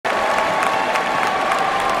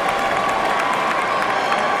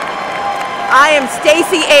I am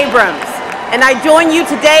Stacey Abrams, and I join you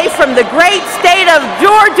today from the great state of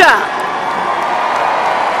Georgia,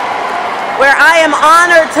 where I am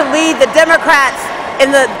honored to lead the Democrats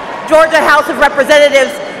in the Georgia House of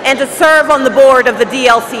Representatives and to serve on the board of the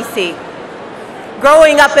DLCC.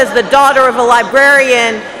 Growing up as the daughter of a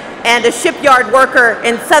librarian and a shipyard worker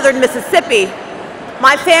in southern Mississippi,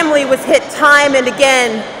 my family was hit time and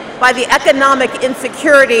again by the economic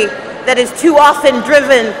insecurity that is too often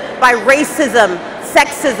driven by racism,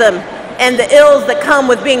 sexism, and the ills that come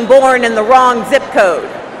with being born in the wrong zip code.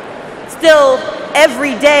 Still,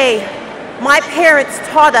 every day, my parents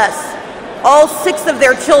taught us, all 6 of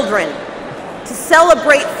their children, to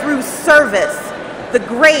celebrate through service the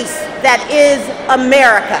grace that is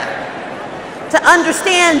America. To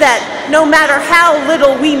understand that no matter how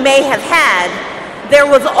little we may have had, there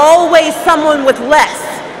was always someone with less,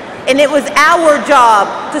 and it was our job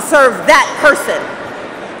to serve that person.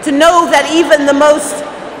 To know that even the most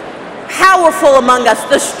powerful among us,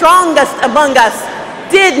 the strongest among us,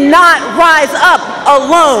 did not rise up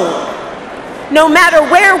alone. No matter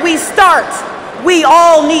where we start, we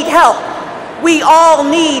all need help. We all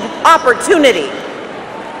need opportunity.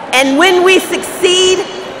 And when we succeed,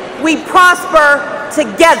 we prosper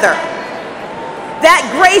together. That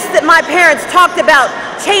grace that my parents talked about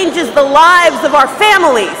changes the lives of our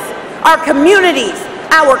families, our communities,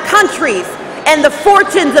 our countries, and the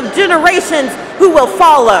fortunes of generations who will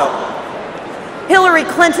follow. Hillary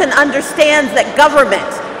Clinton understands that government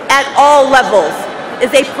at all levels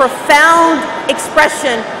is a profound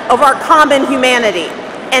expression of our common humanity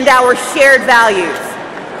and our shared values,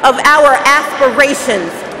 of our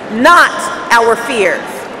aspirations, not our fears.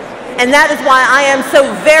 And that is why I am so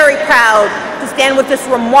very proud to stand with this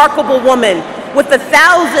remarkable woman, with the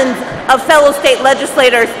thousands of fellow state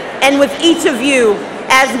legislators, and with each of you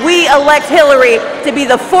as we elect Hillary to be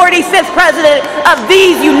the 45th president of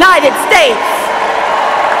these United States.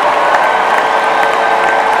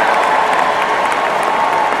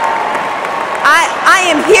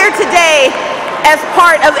 I am here today as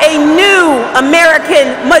part of a new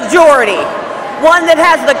American majority, one that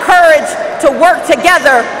has the courage to work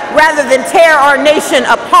together rather than tear our nation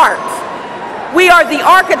apart. We are the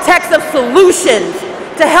architects of solutions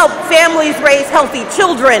to help families raise healthy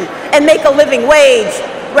children and make a living wage,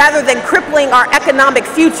 rather than crippling our economic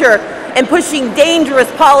future and pushing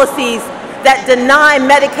dangerous policies that deny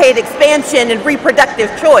Medicaid expansion and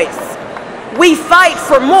reproductive choice. We fight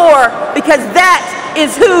for more because that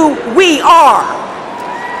is who we are.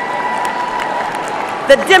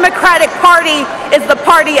 The Democratic Party is the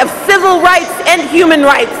party of civil rights and human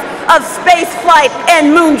rights, of space flight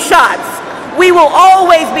and moonshots. We will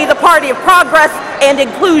always be the party of progress and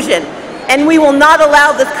inclusion, and we will not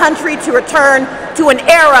allow this country to return to an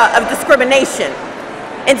era of discrimination.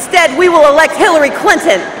 Instead, we will elect Hillary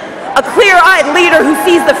Clinton, a clear-eyed leader who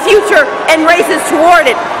sees the future and races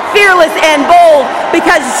toward it, fearless and bold,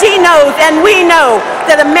 because she knows and we know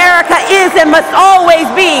that America is and must always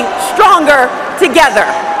be stronger together.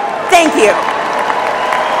 Thank you.